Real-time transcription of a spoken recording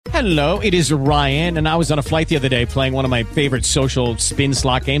Hello, it is Ryan, and I was on a flight the other day playing one of my favorite social spin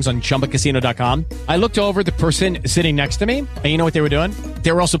slot games on ChumbaCasino.com. I looked over at the person sitting next to me, and you know what they were doing?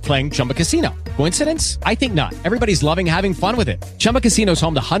 They were also playing Chumba Casino. Coincidence? I think not. Everybody's loving having fun with it. Chumba Casino is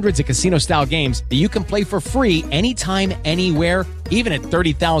home to hundreds of casino-style games that you can play for free anytime, anywhere, even at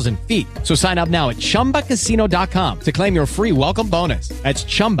 30,000 feet. So sign up now at ChumbaCasino.com to claim your free welcome bonus. That's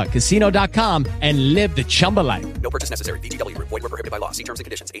ChumbaCasino.com and live the Chumba life. No purchase necessary. VGW. Void where prohibited by law. See terms and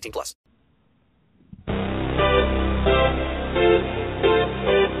conditions. 18 plus.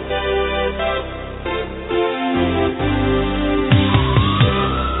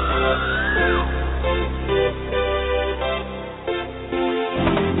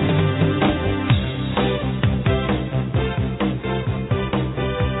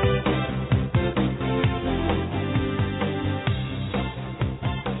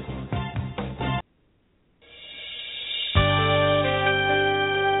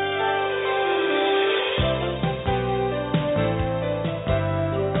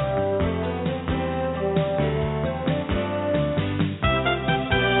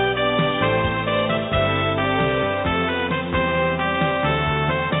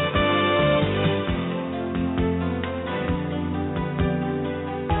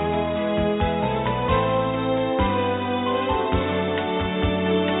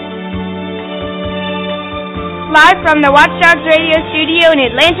 Live from the Watchdogs Radio studio in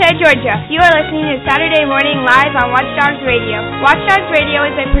Atlanta, Georgia. You are listening to Saturday Morning Live on Watchdogs Radio. Watchdogs Radio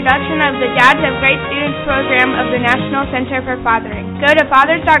is a production of the Dads of Great Students program of the National Center for Fathering. Go to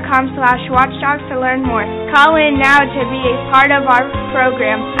fathers.com/watchdogs to learn more. Call in now to be a part of our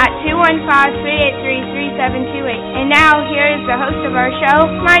program at 215-383-3728. And now, here is the host of our show,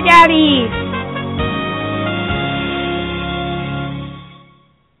 my daddy.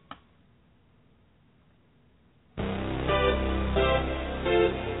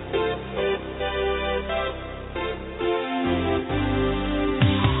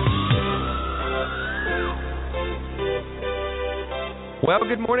 Well,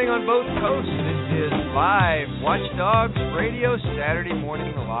 good morning on both coasts. This is live Watchdogs Radio, Saturday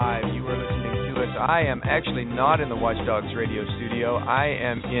Morning Live. You are listening to us. I am actually not in the Watchdogs Radio studio. I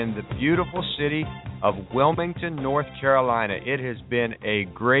am in the beautiful city of Wilmington, North Carolina. It has been a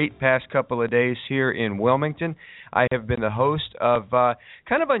great past couple of days here in Wilmington. I have been the host of,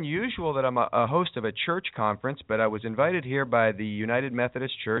 kind of unusual that I'm a host of a church conference, but I was invited here by the United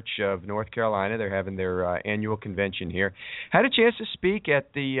Methodist Church of North Carolina. They're having their annual convention here. Had a chance to speak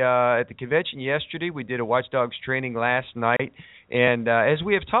at the convention yesterday. We did a Watchdogs training last night, and as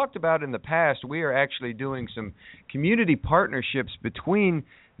we have talked about in the past, we are actually doing some community partnerships between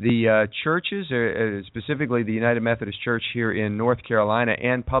the churches, specifically the United Methodist Church here in North Carolina,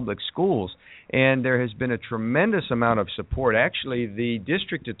 and public schools. And there has been a tremendous amount of support. Actually, the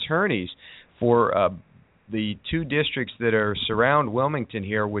district attorneys for the two districts that are surround Wilmington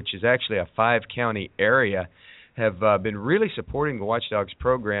here, which is actually a 5-county area, have been really supporting the Watchdogs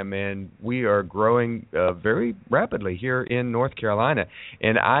program, and we are growing very rapidly here in North Carolina.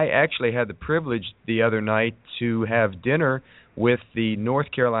 And I actually had the privilege the other night to have dinner with the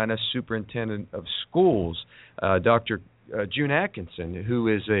North Carolina Superintendent of Schools, Dr. June Atkinson, who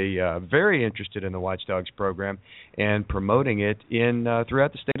is very interested in the Watchdogs program and promoting it in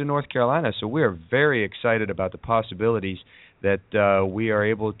throughout the state of North Carolina. So we are very excited about the possibilities that we are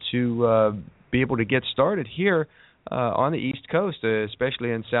able to be able to get started here on the East Coast,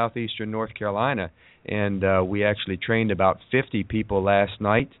 especially in southeastern North Carolina. And we actually trained about 50 people last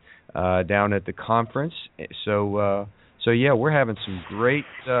night down at the conference. So yeah, we're having some great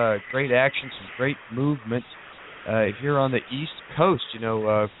action, some great movement here on the East Coast. You know,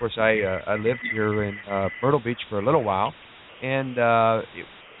 of course, I lived here in Myrtle Beach for a little while, and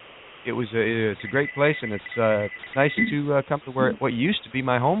it's a great place, and it's nice to come to what used to be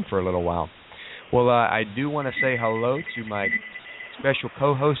my home for a little while. Well, I do want to say hello to my special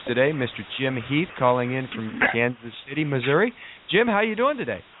co-host today, Mr. Jim Heath, calling in from Kansas City, Missouri. Jim, how are you doing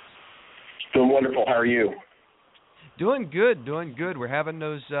today? Doing wonderful. How are you? Doing good. We're having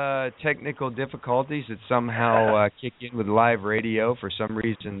those technical difficulties that somehow kick in with live radio. For some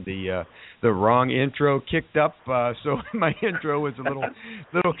reason, the wrong intro kicked up, so my intro was a little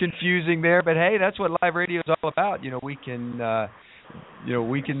confusing there. But hey, that's what live radio is all about. You know, we can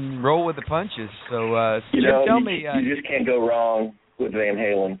roll with the punches. So, Jim, tell me, you just can't go wrong with Van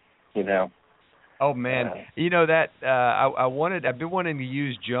Halen. You know. Oh man, you know that I've been wanting to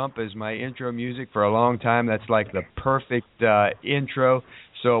use Jump as my intro music for a long time. That's like the perfect intro.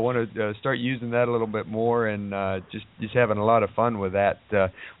 So I want to start using that a little bit more, and just having a lot of fun with that.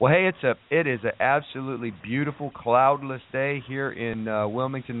 Well, hey, it is an absolutely beautiful cloudless day here in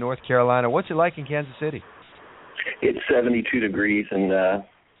Wilmington, North Carolina. What's it like in Kansas City? It's 72 degrees, and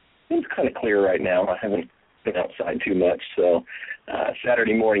it's kind of clear right now. I haven't been outside too much, so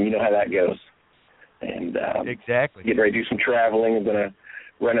Saturday morning, you know how that goes. And exactly. Getting ready to do some traveling. I'm going to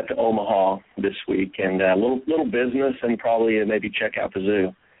run up to Omaha this week, and a little business, and probably maybe check out the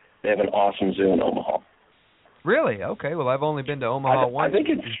zoo. They have an awesome zoo in Omaha. Really? Okay. Well, I've only been to Omaha once. I think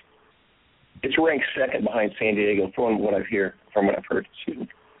it's ranked second behind San Diego from what I've heard.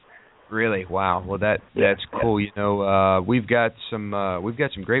 Really? Wow. Well, that's cool. You know, we've got some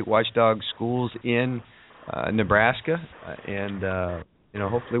great watchdog schools in Nebraska, and you know,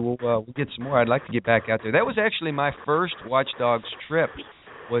 hopefully we'll get some more. I'd like to get back out there. That was actually my first watchdogs trip.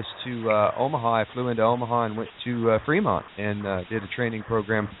 Was to Omaha. I flew into Omaha and went to Fremont and did a training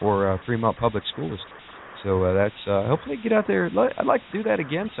program for Fremont Public Schools. So that's hopefully get out there. I'd like to do that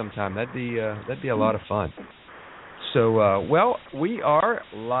again sometime. That'd be a lot of fun. So well, we are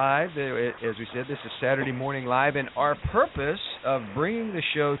live. As we said, this is Saturday Morning Live, and our purpose of bringing the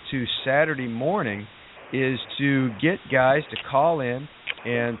show to Saturday morning is to get guys to call in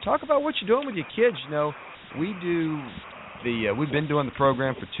and talk about what you're doing with your kids. You know, we've been doing the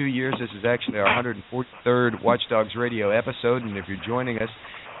program for 2 years. This is actually our 143rd Watchdogs Radio episode, and if you're joining us,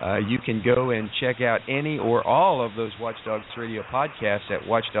 you can go and check out any or all of those Watchdogs Radio podcasts at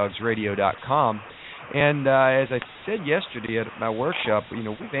watchdogsradio.com. And as I said yesterday at my workshop, you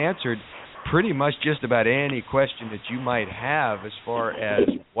know, we've answered pretty much just about any question that you might have as far as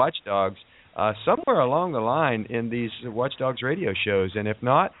watchdogs somewhere along the line in these Watchdogs Radio shows. And if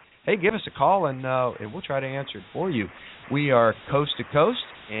not, hey, give us a call, and we'll try to answer it for you. We are coast to coast,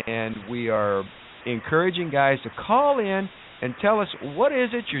 and we are encouraging guys to call in and tell us what is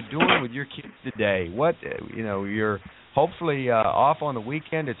it you're doing with your kids today. What, you know, you're hopefully off on the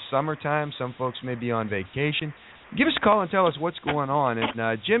weekend. It's summertime. Some folks may be on vacation. Give us a call and tell us what's going on.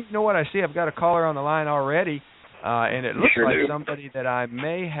 And, Jim, you know what I see? I've got a caller on the line already, and it looks like somebody that I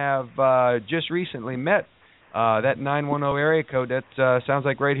may have just recently met. That 910 area code, that sounds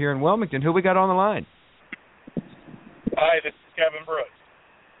like right here in Wilmington. Who we got on the line? Hi, this is Kevin Brooks.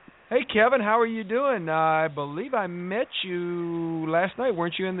 Hey, Kevin, how are you doing? I believe I met you last night.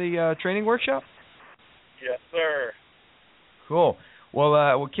 Weren't you in the training workshop? Yes, sir. Cool.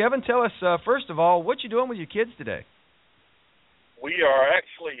 Well, Kevin, tell us, first of all, what you doing with your kids today? We are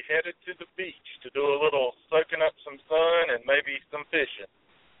actually headed to the beach to do a little soaking up some sun and maybe some fishing.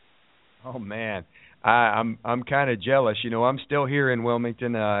 Oh, man. I'm kind of jealous. You know, I'm still here in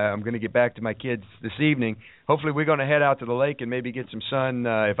Wilmington. I'm going to get back to my kids this evening. Hopefully we're going to head out to the lake and maybe get some sun.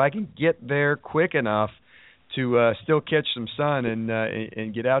 If I can get there quick enough to still catch some sun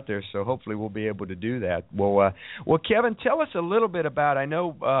and get out there. So hopefully we'll be able to do that. Well, Kevin, tell us a little bit about, I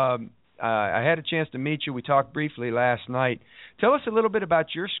know I had a chance to meet you. We talked briefly last night. Tell us a little bit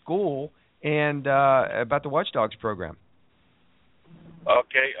about your school and about the Watchdogs program.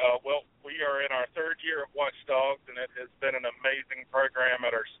 Okay, well, we are in our third year of Watchdogs, and it has been an amazing program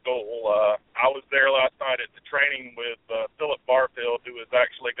at our school. I was there last night at the training with Philip Barfield, who is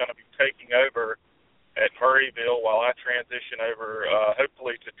actually going to be taking over at Murrayville while I transition over,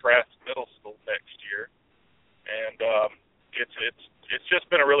 hopefully, to Trask Middle School next year. And it's just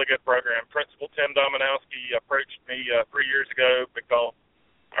been a really good program. Principal Tim Dominowski approached me 3 years ago because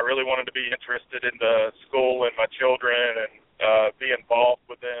I really wanted to be interested in the school and my children and be involved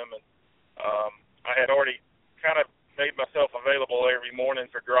with them. And I had already kind of made myself available every morning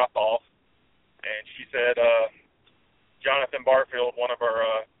for drop-off. And she said, Jonathan Barfield, one of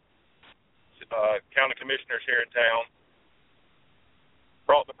our county commissioners here in town,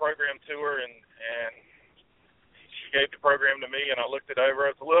 brought the program to her, and she gave the program to me, and I looked it over.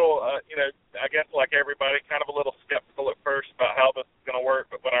 It was a little, you know, I guess like everybody, kind of a little skeptical at first about how this is going to work.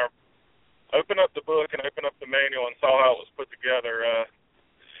 But when I opened up the book and opened up the manual and saw how it was put together,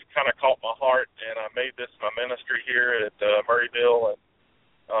 it kind of caught my heart, and I made this my ministry here at Murrayville. And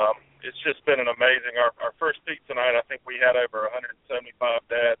it's just been an amazing, our first pizza night, I think we had over 175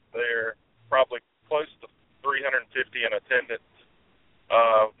 dads there, probably close to 350 in attendance.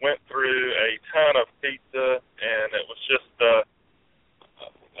 Went through a ton of pizza, and it was just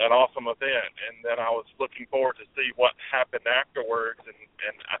an awesome event. And then I was looking forward to see what happened afterwards,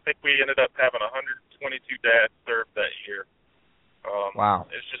 and I think we ended up having 122 dads served that year. Wow.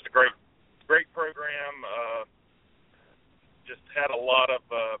 It's just a great program. Just had a lot of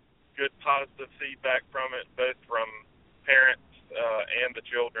good positive feedback from it, both from parents and the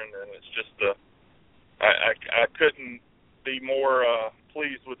children, and it's just I couldn't be more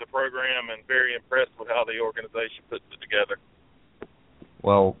pleased with the program and very impressed with how the organization puts it together.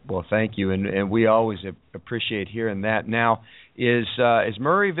 Well, thank you, and we always appreciate hearing that. Now, is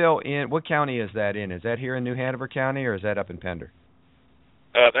Murrayville in, what county is that in? Is that here in New Hanover County, or is that up in Pender?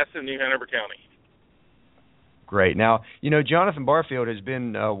 That's in New Hanover County. Great. Now, Jonathan Barfield has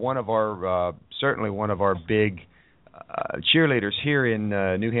been certainly one of our big cheerleaders here in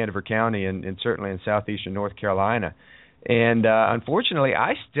New Hanover County and certainly in southeastern North Carolina. And unfortunately,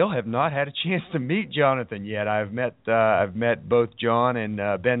 I still have not had a chance to meet Jonathan yet. I've met both John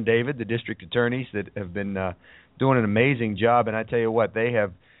and Ben David, the district attorneys that have been doing an amazing job. And I tell you what, they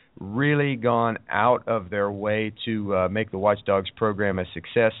have really gone out of their way to make the Watchdogs program a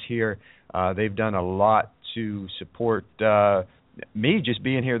success here. They've done a lot to support me just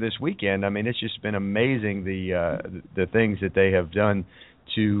being here this weekend. I mean, it's just been amazing the things that they have done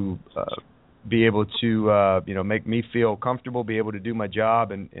to be able to make me feel comfortable, be able to do my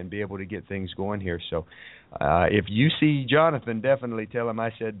job, and be able to get things going here. So if you see Jonathan, definitely tell him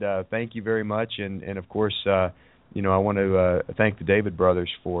I said thank you very much, and of course I want to thank the David brothers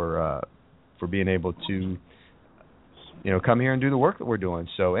for being able to come here and do the work that we're doing.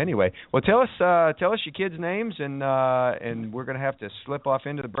 So anyway, well, tell us your kids' names, and we're going to have to slip off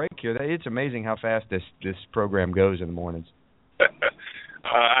into the break here. It's amazing how fast this program goes in the mornings.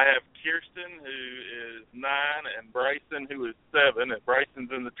 I have Kirsten, who is 9, and Bryson, who is 7. And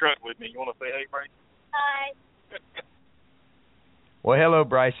Bryson's in the truck with me. You want to say hey, Bryson? Hi. Well, hello,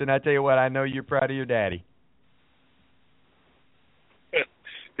 Bryson. I tell you what, I know you're proud of your daddy.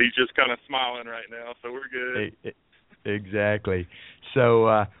 He's just kind of smiling right now, so we're good. Exactly.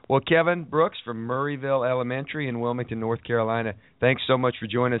 So, Kevin Brooks from Murrayville Elementary in Wilmington, North Carolina, thanks so much for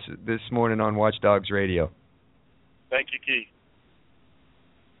joining us this morning on Watchdogs Radio. Thank you, Keith.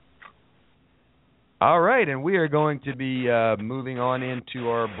 All right, and we are going to be moving on into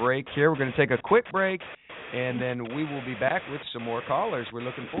our break here. We're going to take a quick break, and then we will be back with some more callers. We're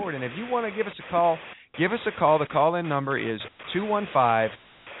looking forward. And if you want to give us a call, give us a call. The call-in number is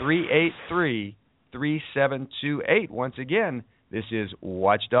 215-383-3728. Once again, this is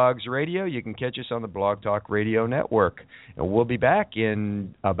Watchdogs Radio. You can catch us on the Blog Talk Radio Network. And we'll be back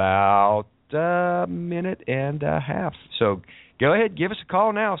in about a minute and a half. So go ahead, give us a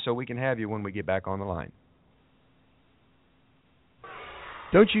call now so we can have you when we get back on the line.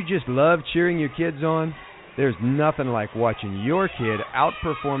 Don't you just love cheering your kids on? There's nothing like watching your kid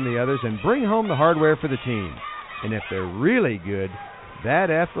outperform the others and bring home the hardware for the team. And if they're really good,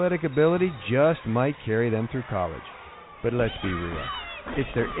 that athletic ability just might carry them through college. But let's be real. It's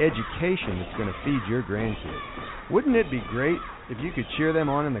their education that's going to feed your grandkids. Wouldn't it be great if you could cheer them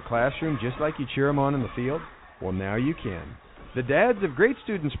on in the classroom just like you cheer them on in the field? Well, now you can. The Dads of Great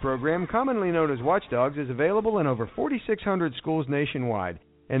Students program, commonly known as Watchdogs, is available in over 4,600 schools nationwide,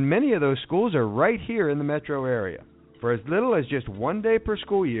 and many of those schools are right here in the metro area. For as little as just 1 day per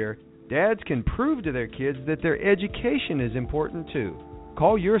school year, dads can prove to their kids that their education is important too.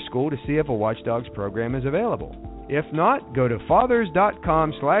 Call your school to see if a Watchdogs program is available. If not, go to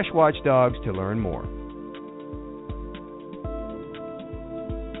fathers.com/watchdogs to learn more.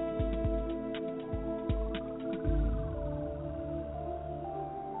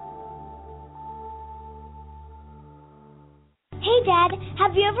 Hey, Dad,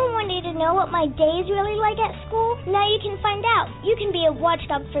 have you ever wanted to know what my day is really like at school? Now you can find out. You can be a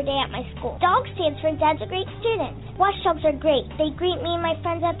watchdog for a day at my school. DOG stands for Dads of Great Students. Watchdogs are great. They greet me and my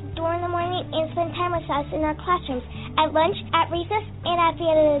friends at the door in the morning and spend time with us in our classrooms, at lunch, at recess, and at the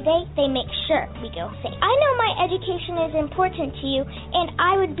end of the day, they make sure we go safe. I know my education is important to you, and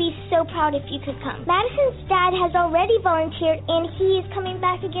I would be so proud if you could come. Madison's dad has already volunteered, and he is coming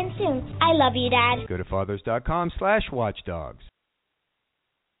back again soon. I love you, Dad. Go to fathers.com/watchdogs.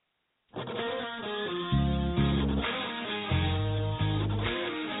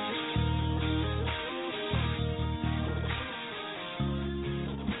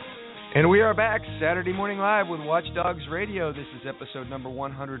 And we are back Saturday Morning Live with Watchdogs Radio. This is episode number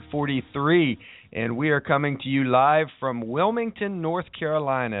 143, and we are coming to you live from Wilmington, North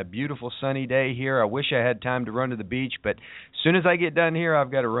Carolina. Beautiful sunny day here. I wish I had time to run to the beach, but as soon as I get done here,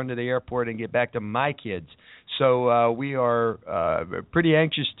 I've got to run to the airport and get back to my kids. So we are pretty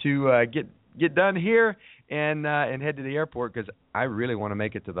anxious to get done here and head to the airport because I really want to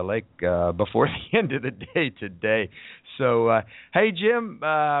make it to the lake before the end of the day today. So, hey, Jim,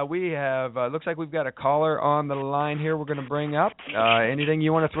 we have looks like we've got a caller on the line here we're going to bring up. Anything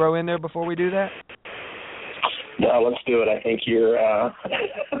you want to throw in there before we do that? No, let's do it. I think you're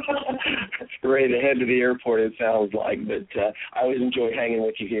ready to head to the airport, it sounds like. But I always enjoy hanging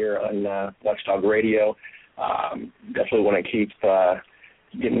with you here on Watchdog Radio. definitely want to keep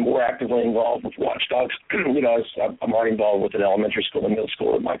getting more actively involved with Watchdogs. I'm already involved with an elementary school and middle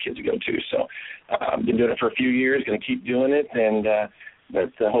school that my kids go to. So I've been doing it for a few years, going to keep doing it,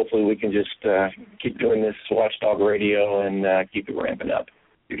 but hopefully we can just keep doing this Watchdog radio and keep it ramping up.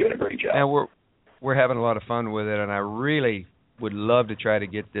 You're doing a great job. And we're having a lot of fun with it, and I really would love to try to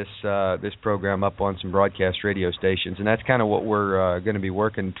get this program up on some broadcast radio stations, and that's kind of what we're going to be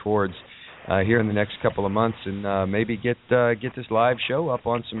working towards here in the next couple of months, and maybe get this live show up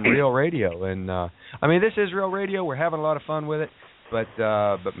on some real radio. And this is real radio. We're having a lot of fun with it, but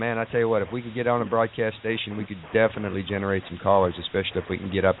man, I tell you what, if we could get on a broadcast station, we could definitely generate some callers, especially if we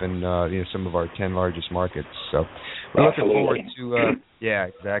can get up in some of our 10 largest markets. So we're looking forward to yeah,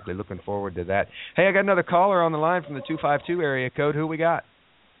 exactly. Looking forward to that. Hey, I got another caller on the line from the 252 area code. Who we got?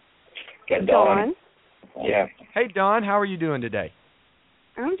 Got Dawn. Yeah. Hey, Dawn, how are you doing today?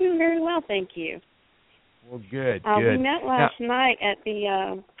 I'm doing very well, thank you. Well, good. We met last night at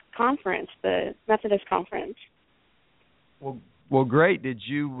the conference, the Methodist conference. Well, great. Did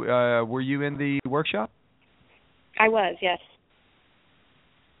you were you in the workshop? I was, yes.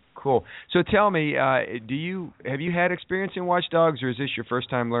 Cool. So tell me, have you had experience in Watchdogs, or is this your first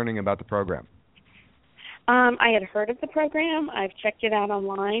time learning about the program? I had heard of the program. I've checked it out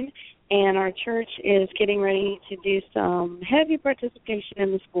online, and our church is getting ready to do some heavy participation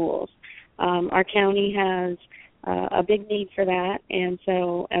in the schools. Our county has a big need for that, and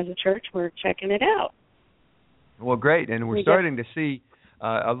so as a church, we're checking it out. Well, great, and we're starting to see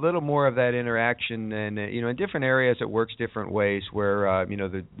a little more of that interaction, and in different areas it works different ways. Where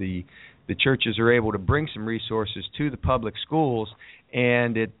the churches are able to bring some resources to the public schools,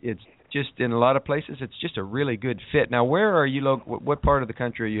 and it's just in a lot of places it's just a really good fit. Now, where are you? What part of the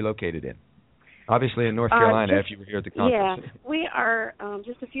country are you located in? Obviously in North Carolina, if you were here at the conference. Yeah, we are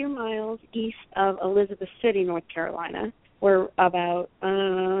just a few miles east of Elizabeth City, North Carolina. We're about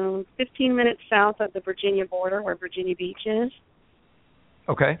 15 minutes south of the Virginia border, where Virginia Beach is.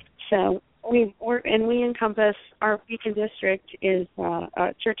 Okay. So we encompass, our Beacon district is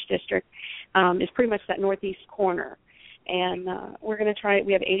church district is pretty much that northeast corner, and we're going to try.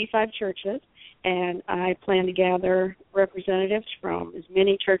 We have 85 churches, and I plan to gather representatives from as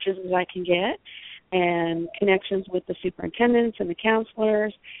many churches as I can get, and connections with the superintendents and the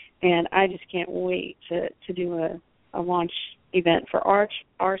counselors, and I just can't wait to do a launch event for our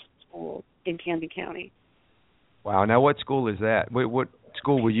school in Canby County. Wow. Now, what school is that? What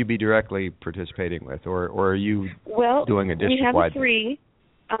school will you be directly participating with, or are you doing a district-wide? We have three.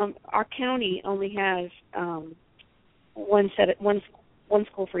 Our county only has one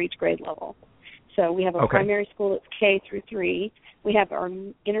school for each grade level. So we have a primary school that's K through 3. We have our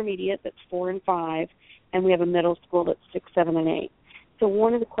intermediate that's 4 and 5, and we have a middle school that's 6, 7, and 8. So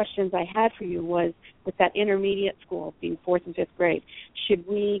one of the questions I had for you was, with that intermediate school being 4th and 5th grade, should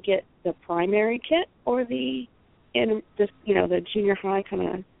we get the primary kit or the junior high kind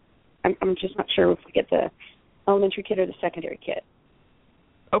of? I'm just not sure if we get the elementary kit or the secondary kit.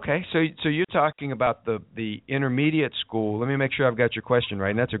 Okay, so you're talking about the intermediate school. Let me make sure I've got your question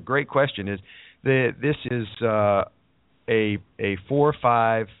right, and that's a great question. This is a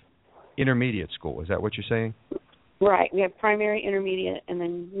 4-5 intermediate school. Is that what you're saying? Right. We have primary, intermediate, and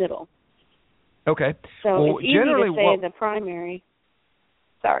then middle. Okay. So it's easy to say the primary.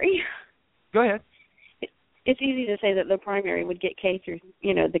 Sorry. Go ahead. It's easy to say that the primary would get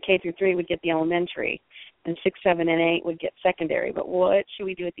the K through 3 would get the elementary, and 6, 7, and 8 would get secondary. But what should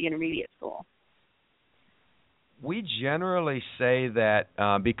we do at the intermediate school? We generally say that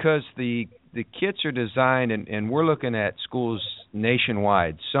because the kits are designed, and we're looking at schools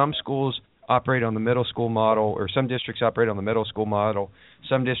nationwide. Some schools operate on the middle school model, or some districts operate on the middle school model.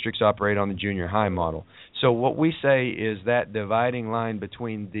 Some districts operate on the junior high model. So what we say is that dividing line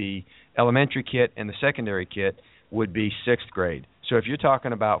between the elementary kit and the secondary kit would be 6th grade. So if you're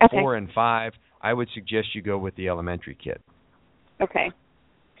talking about 4 and 5, I would suggest you go with the elementary kit. Okay.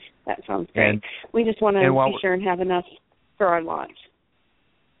 That sounds great. We just want to be sure and have enough for our launch.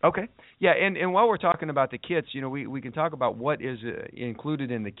 Okay. Yeah, and while we're talking about the kits, we can talk about what is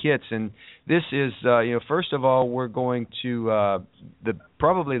included in the kits. And this is, first of all, we're going to,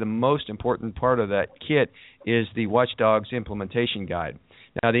 probably the most important part of that kit is the Watchdogs implementation guide.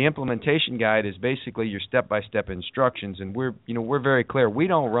 Now, the implementation guide is basically your step-by-step instructions, and we're very clear. We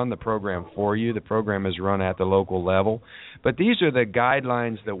don't run the program for you. The program is run at the local level. But these are the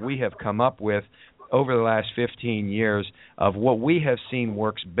guidelines that we have come up with over the last 15 years of what we have seen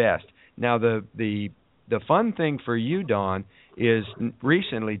works best. Now, the fun thing for you, Dawn, is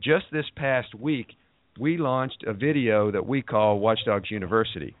recently, just this past week, we launched a video that we call Watchdogs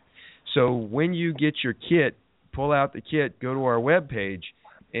University. So when you get your kit, pull out the kit, go to our webpage,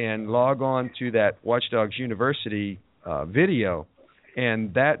 and log on to that Watchdogs University video,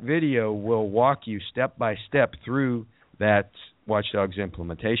 and that video will walk you step by step through that Watchdogs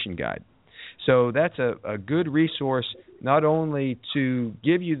implementation guide. So that's a good resource, not only to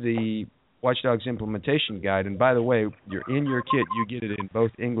give you the Watchdogs implementation guide, and by the way, you're in your kit, you get it in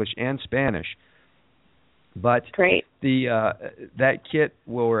both English and Spanish. But great. That kit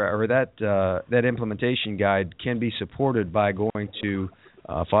will, or that implementation guide can be supported by going to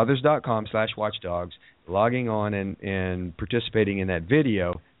fathers.com/watchdogs, logging on and participating in that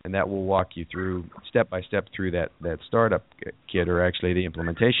video, and that will walk you through step by step through that startup kit, or actually the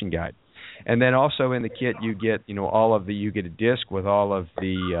implementation guide. And then also in the kit you get you get a disc with all of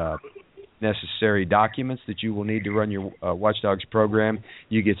the necessary documents that you will need to run your Watchdogs program.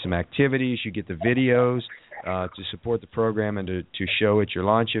 You get some activities, you get the videos to support the program and to show at your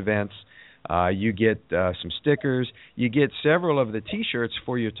launch events. You get some stickers. You get several of the T-shirts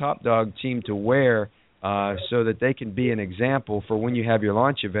for your Top Dog team to wear so that they can be an example for when you have your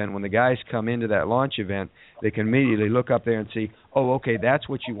launch event. When the guys come into that launch event, they can immediately look up there and see, oh, okay, that's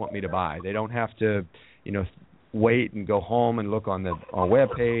what you want me to buy. They don't have to, wait and go home and look on the web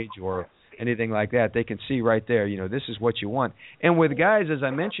page or anything like that. They can see right there, this is what you want. And with guys, as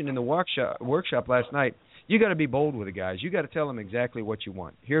I mentioned in the workshop last night, you got to be bold with the guys. You got to tell them exactly what you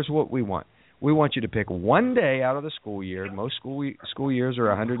want. Here's what we want. We want you to pick one day out of the school year. Most school years are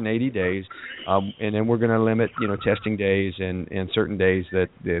 180 days, and then we're going to limit, testing days and certain days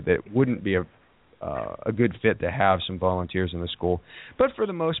that wouldn't be a good fit to have some volunteers in the school. But for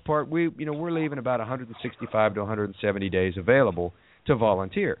the most part, we're leaving about 165 to 170 days available to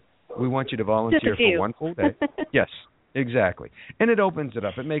volunteer. We want you to volunteer for one full day. Yes, exactly. And it opens it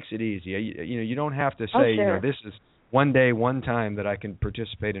up. It makes it easy. You don't have to say, this is one day, one time that I can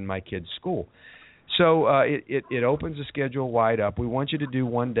participate in my kid's school. So it opens the schedule wide up. We want you to do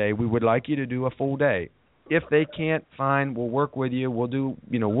one day. We would like you to do a full day. If they can't, fine, we'll work with you. We'll do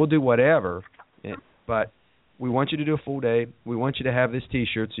whatever. But we want you to do a full day. We want you to have this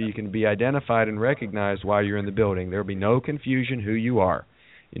T-shirt so you can be identified and recognized while you're in the building. There will be no confusion who you are.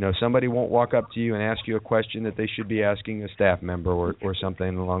 Somebody won't walk up to you and ask you a question that they should be asking a staff member or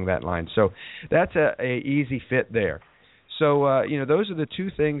something along that line. So that's a easy fit there. So, those are the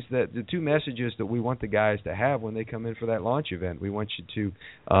two messages that we want the guys to have when they come in for that launch event. We want you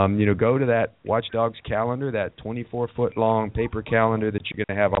to, go to that Watchdogs calendar, that 24-foot long paper calendar that you're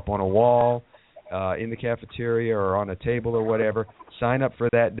going to have up on a wall, in the cafeteria or on a table or whatever. Sign up for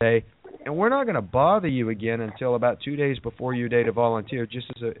that day. And we're not going to bother you again until about 2 days before your day to volunteer, just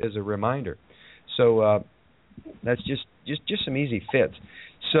as a reminder. So that's just some easy fits.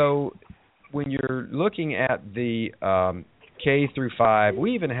 So when you're looking at the K through 5,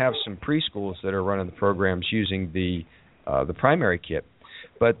 we even have some preschools that are running the programs using the primary kit.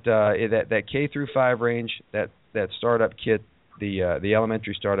 But that K through 5 range, that startup kit, the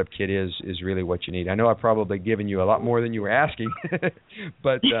elementary startup kit is really what you need. I know I've probably given you a lot more than you were asking,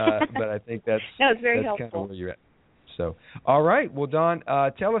 but I think that's very helpful. Kind of where you're at. So, all right. Well, Dawn,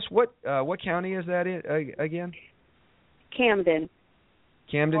 tell us what county is that in again? Camden.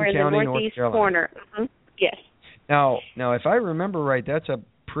 Camden County, North northeast Carolina. corner. Mm-hmm. Yes. Now, if I remember right, that's a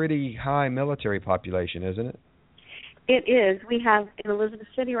pretty high military population, isn't it? It is. We have in Elizabeth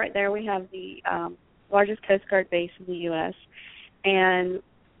City right there. We have the largest Coast Guard base in the U.S. And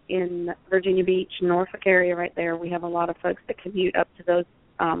in Virginia Beach, Norfolk area right there, we have a lot of folks that commute up to those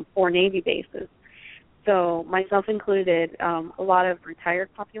 4 Navy bases. So myself included, a lot of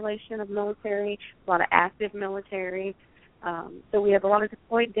retired population of military, a lot of active military. So we have a lot of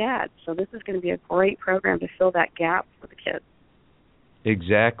deployed dads. So this is going to be a great program to fill that gap for the kids.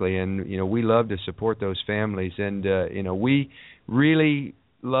 Exactly. And, we love to support those families. And, we really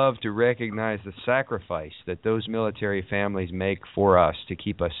love to recognize the sacrifice that those military families make for us to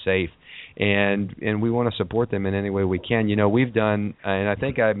keep us safe, and we want to support them in any way we can. We've done, and I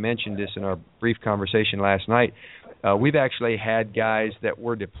think I mentioned this in our brief conversation last night, we've actually had guys that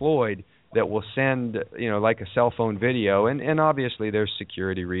were deployed that will send, like a cell phone video, and obviously there's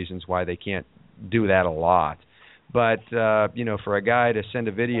security reasons why they can't do that a lot, but, for a guy to send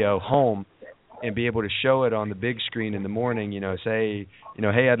a video home and be able to show it on the big screen in the morning, say,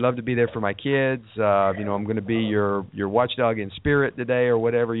 hey, I'd love to be there for my kids. I'm going to be your watchdog in spirit today, or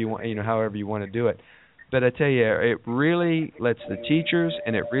whatever you want, however you want to do it. But I tell you, it really lets the teachers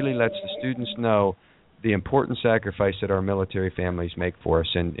and it really lets the students know the important sacrifice that our military families make for us,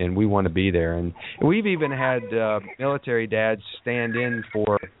 and we want to be there. And we've even had military dads stand in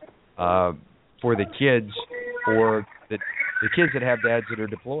for the kids, for the kids that have dads that are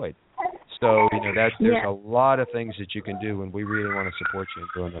deployed. So, there's a lot of things that you can do, and we really want to support you in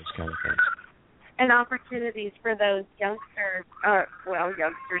doing those kind of things. And opportunities for those youngsters,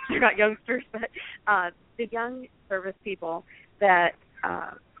 youngsters, you're not youngsters, but the young service people that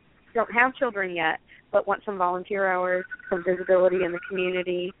don't have children yet, but want some volunteer hours, some visibility in the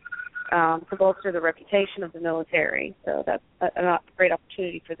community, to bolster the reputation of the military. So that's a great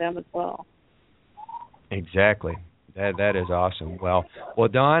opportunity for them as well. Exactly. That is awesome. Well,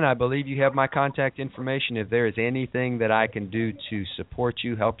 Dawn, I believe you have my contact information. If there is anything that I can do to support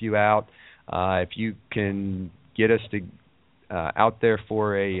you, help you out, if you can get us to out there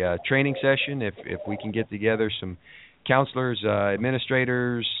for a training session, if we can get together some counselors,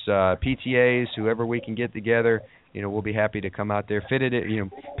 administrators, PTAs, whoever we can get together, we'll be happy to come out there, fit it,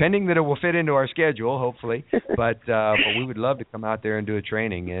 pending that it will fit into our schedule, hopefully. But we would love to come out there and do a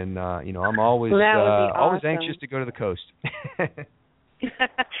training. And I'm always always anxious to go to the coast.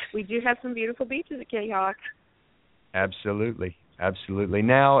 We do have some beautiful beaches at Kitty Hawk. Absolutely.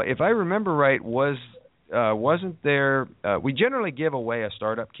 Now, if I remember right, wasn't there? We generally give away a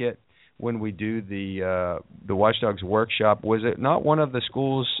startup kit when we do the Watchdogs workshop. Was it not one of the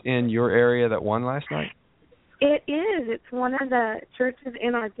schools in your area that won last night? It is. It's one of the churches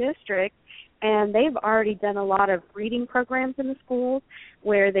in our district, and they've already done a lot of reading programs in the schools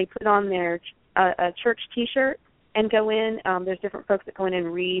where they put on their a church T-shirt and go in. There's different folks that go in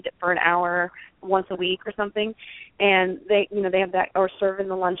and read for an hour once a week or something, and they have that, or serve in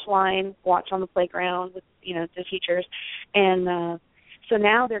the lunch line, watch on the playground with the teachers, and so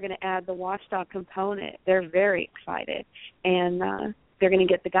now they're going to add the Watchdog component. They're very excited, and they're going to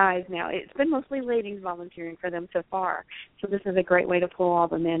get the guys now. It's been mostly ladies volunteering for them so far, so this is a great way to pull all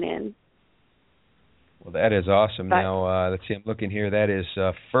the men in. Well, that is awesome. Now, let's see, I'm looking here. That is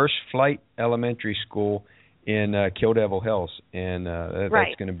First Flight Elementary School in Kill Devil Hills, and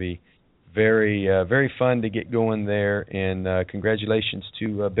that's going to be very, very fun to get going there. And congratulations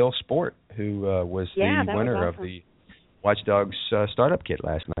to Bill Sport, who was the winner of the Watchdogs startup kit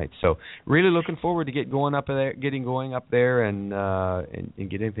last night. So really looking forward to getting going up there and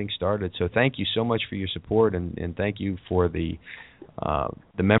getting things started. So thank you so much for your support, and thank you for the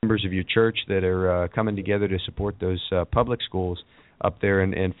members of your church that are coming together to support those public schools up there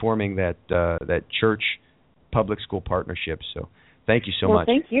and forming that church public school partnership. So thank you so much. Well,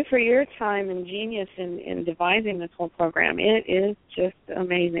 thank you for your time and genius in devising this whole program. It is just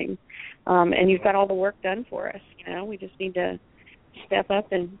amazing. And you've got all the work done for us. We just need to step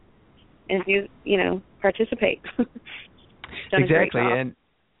up and do, participate. Exactly.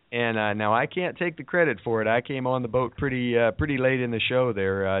 And now I can't take the credit for it. I came on the boat pretty late in the show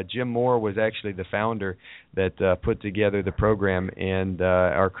there. Jim Moore was actually the founder that put together the program, and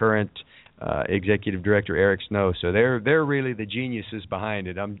our current executive director Eric Snow. So they're really the geniuses behind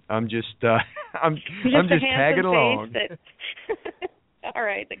it. I'm just I'm just tagging along. All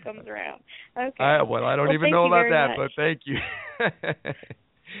right, that comes around. Okay. I don't even know about that, but thank you.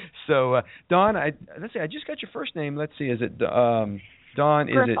 So, Dawn, let's see. I just got your first name. Let's see. Is it Dawn? Griffaw.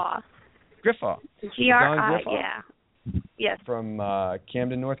 Is it Griffaw? G-R-I, yeah. Yes. From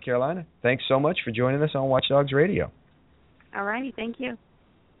Camden, North Carolina. Thanks so much for joining us on Watchdogs Radio. All righty. Thank you.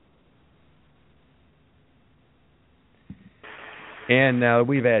 And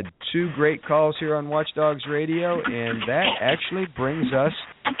we've had 2 great calls here on Watchdogs Radio, and that actually brings us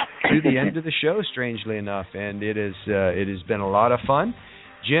to the end of the show, strangely enough. And it has been a lot of fun.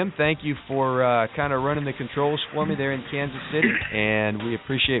 Jim, thank you for kind of running the controls for me there in Kansas City, and we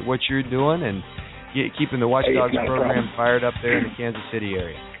appreciate what you're doing and keeping the Watchdogs program fired up there in the Kansas City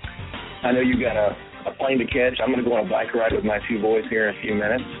area. I know you got a plane to catch. I'm going to go on a bike ride with my 2 boys here in a few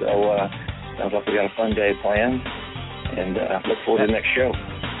minutes, so sounds like we got a fun day planned. And look forward to the next show.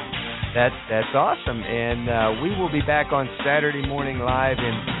 That's awesome. And we will be back on Saturday Morning Live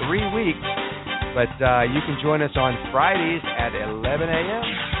in 3 weeks. But you can join us on Fridays at 11 a.m.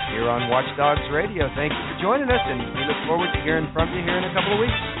 here on Watchdogs Radio. Thank you for joining us, and we look forward to hearing from you here in a couple of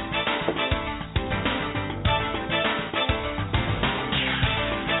weeks.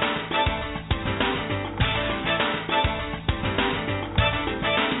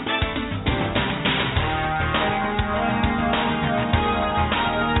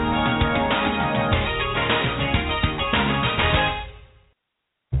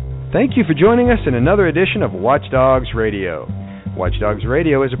 Thank you for joining us in another edition of Watchdogs Radio. Watchdogs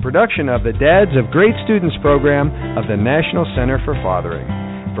Radio is a production of the Dads of Great Students program of the National Center for Fathering.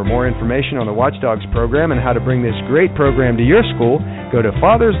 For more information on the Watchdogs program and how to bring this great program to your school, go to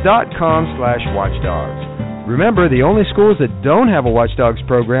fathers.com/watchdogs. Remember, the only schools that don't have a Watchdogs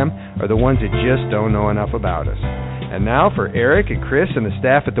program are the ones that just don't know enough about us. And now for Eric and Chris and the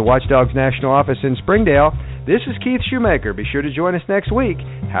staff at the Watchdogs National Office in Springdale, this is Keith Shoemaker. Be sure to join us next week.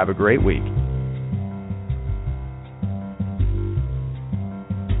 Have a great week.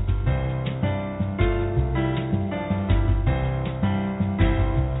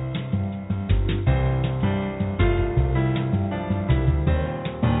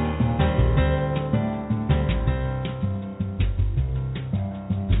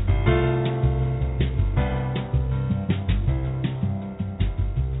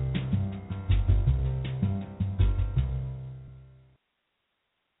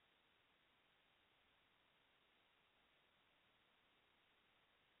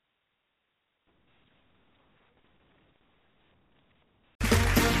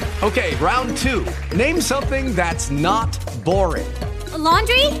 Okay, round two. Name something that's not boring. A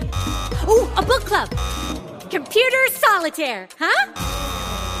laundry? Ooh, a book club. Computer solitaire, huh?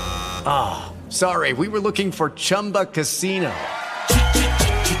 Ah, oh, sorry, we were looking for Chumba Casino.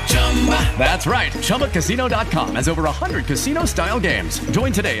 That's right, ChumbaCasino.com has over 100 casino-style games.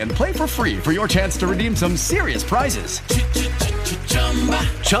 Join today and play for free for your chance to redeem some serious prizes.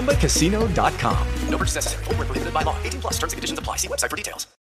 ChumbaCasino.com. No purchase necessary. Void where prohibited by law. 18+ terms and conditions apply. See website for details.